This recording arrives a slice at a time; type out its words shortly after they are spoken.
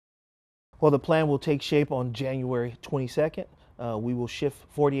Well, the plan will take shape on January 22nd. We will shift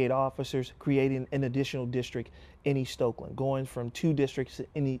 48 officers, creating an additional district in East Oakland, going from 2 districts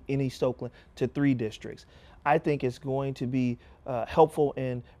in East Oakland to 3 districts. I think it's going to be helpful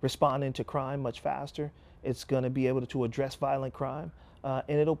in responding to crime much faster. It's going to be able to address violent crime, and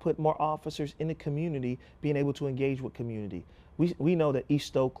it'll put more officers in the community being able to engage with community. We know that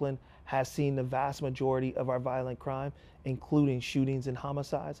East Oakland has seen the vast majority of our violent crime, including shootings and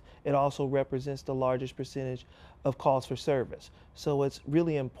homicides. It also represents the largest percentage of calls for service. So it's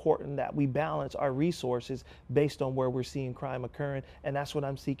really important that we balance our resources based on where we're seeing crime occurring, and that's what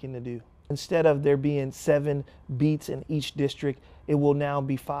I'm seeking to do. Instead of there being 7 beats in each district, it will now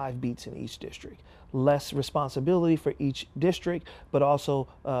be 5 beats in each district. Less responsibility for each district, but also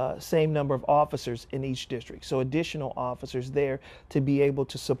same number of officers in each district. So additional officers there to be able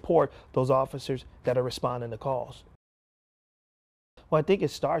to support those officers that are responding to calls. Well, I think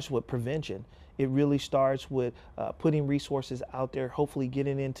it starts with prevention. It really starts with putting resources out there, hopefully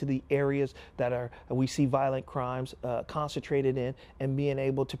getting into the areas that we see violent crimes concentrated in, and being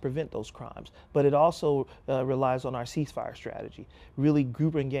able to prevent those crimes. But it also relies on our ceasefire strategy. Really,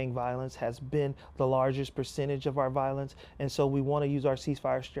 group and gang violence has been the largest percentage of our violence, and so we want to use our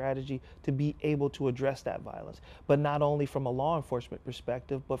ceasefire strategy to be able to address that violence. But not only from a law enforcement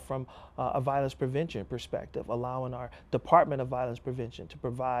perspective, but from a violence prevention perspective, allowing our Department of Violence Prevention to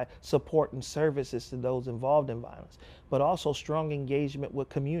provide support and services to those involved in violence, but also strong engagement with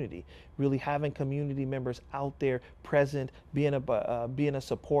community, really having community members out there present, being a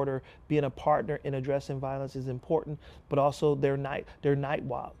supporter, being a partner in addressing violence is important, but also their night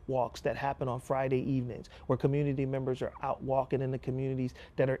walks that happen on Friday evenings, where community members are out walking in the communities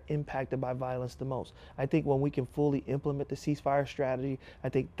that are impacted by violence the most. I think when we can fully implement the ceasefire strategy, I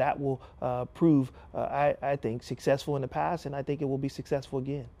think that will prove, I think, successful in the past, and I think it will be successful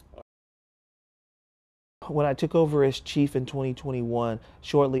again. When I took over as chief in 2021,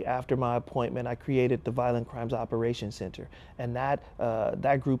 shortly after my appointment, I created the Violent Crimes Operations Center, and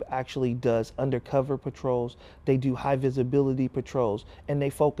that group actually does undercover patrols. They do high visibility patrols, and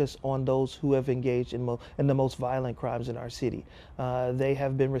they focus on those who have engaged in the most violent crimes in our city. They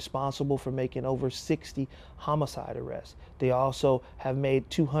have been responsible for making over 60 homicide arrests. They also have made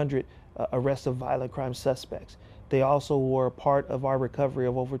 200 arrests of violent crime suspects. They also were a part of our recovery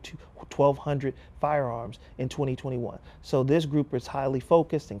of over 1,200 firearms in 2021. So this group is highly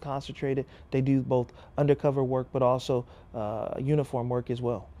focused and concentrated. They do both undercover work, but also uniform work as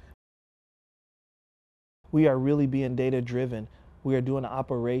well. We are really being data driven. We are doing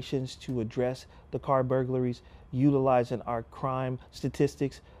operations to address the car burglaries, utilizing our crime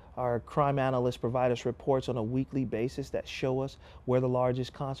statistics. Our crime analysts provide us reports on a weekly basis that show us where the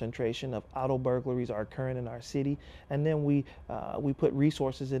largest concentration of auto burglaries are occurring in our city. And then we put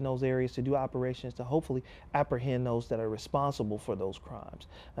resources in those areas to do operations to hopefully apprehend those that are responsible for those crimes.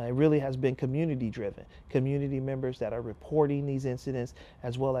 It really has been community driven. Community members that are reporting these incidents,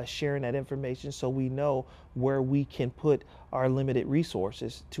 as well as sharing that information, so we know where we can put our limited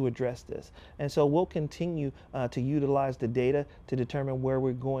resources to address this. And so we'll continue to utilize the data to determine where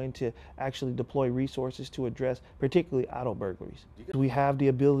we're going to actually deploy resources to address particularly auto burglaries. We have the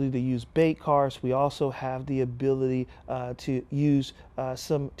ability to use bait cars. We also have the ability to use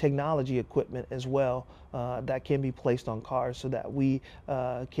some technology equipment as well that can be placed on cars, so that we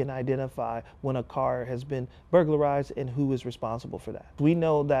can identify when a car has been burglarized and who is responsible for that. We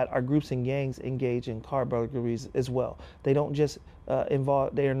know that our groups and gangs engage in car burglaries as well. They don't just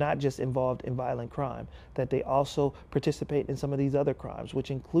they are not just involved in violent crime, that they also participate in some of these other crimes,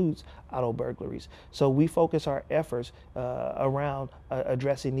 which includes auto burglaries. So we focus our efforts around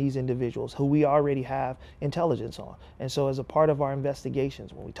addressing these individuals who we already have intelligence on. And so as a part of our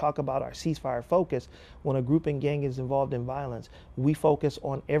investigations, when we talk about our ceasefire focus, when a group and gang is involved in violence, we focus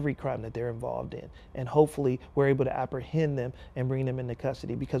on every crime that they're involved in. And hopefully we're able to apprehend them and bring them into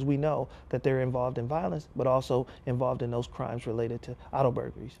custody, because we know that they're involved in violence, but also involved in those crimes related to auto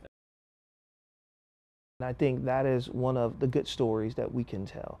burglaries. And I think that is one of the good stories that we can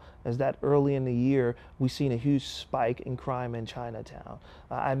tell, is that early in the year, we've seen a huge spike in crime in Chinatown.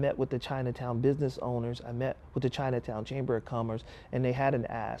 I met with the Chinatown business owners, I met with the Chinatown Chamber of Commerce, and they had an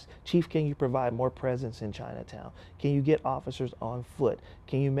ask: Chief, can you provide more presence in Chinatown? Can you get officers on foot?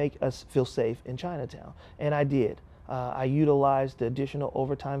 Can you make us feel safe in Chinatown? And I did. I utilized the additional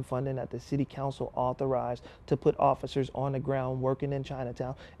overtime funding that the City Council authorized to put officers on the ground working in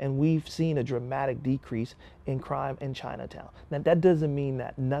Chinatown, and we've seen a dramatic decrease in crime in Chinatown. Now, that doesn't mean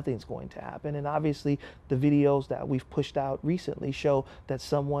that nothing's going to happen, and obviously the videos that we've pushed out recently show that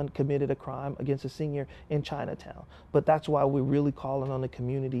someone committed a crime against a senior in Chinatown. But that's why we're really calling on the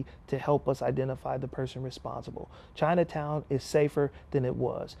community to help us identify the person responsible. Chinatown is safer than it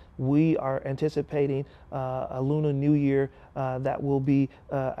was. We are anticipating a Lunar New Year that will be,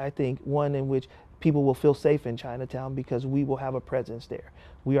 I think, one in which people will feel safe in Chinatown because we will have a presence there.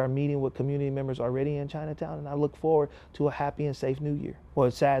 We are meeting with community members already in Chinatown, and I look forward to a happy and safe New Year. Well,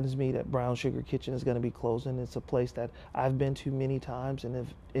 it saddens me that Brown Sugar Kitchen is going to be closing. It's a place that I've been to many times and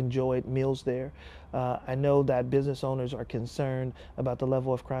have enjoyed meals there. I know that business owners are concerned about the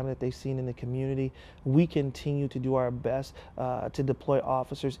level of crime that they've seen in the community. We continue to do our best to deploy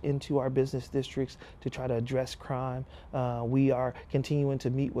officers into our business districts to try to address crime. We are continuing to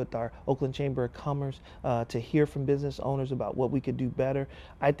meet with our Oakland Chamber of Commerce to hear from business owners about what we could do better.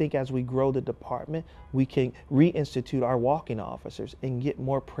 I think as we grow the department, we can reinstitute our walking officers and get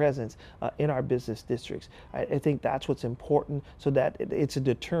more presence in our business districts. I think that's what's important, so that it's a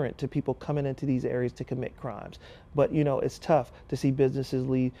deterrent to people coming into these areas to commit crimes. But you know, it's tough to see businesses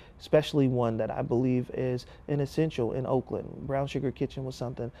leave, especially one that I believe is an essential in Oakland. Brown Sugar Kitchen was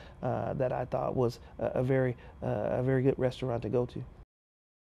something that I thought was a very good restaurant to go to.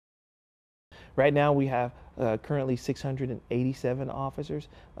 Right now we have currently 687 officers.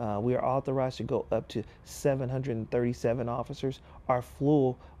 We are authorized to go up to 737 officers. Our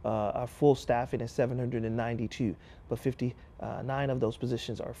full staffing is 792, but 59 of those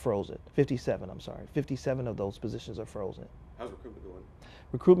positions are frozen. 57, I'm sorry. 57 of those positions are frozen. How's recruitment going?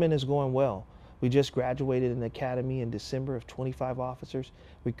 Recruitment is going well. We just graduated an academy in December of 25 officers.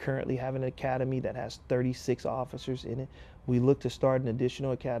 We currently have an academy that has 36 officers in it. We look to start an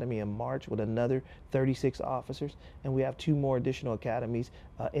additional academy in March with another 36 officers, and we have 2 more additional academies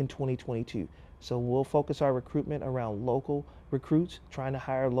in 2022. So we'll focus our recruitment around local recruits, trying to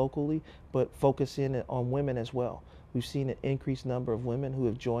hire locally, but focus in on women as well. We've seen an increased number of women who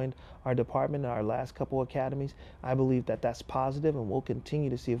have joined our department in our last couple academies. I believe that that's positive, and we'll continue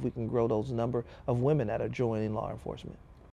to see if we can grow those number of women that are joining law enforcement.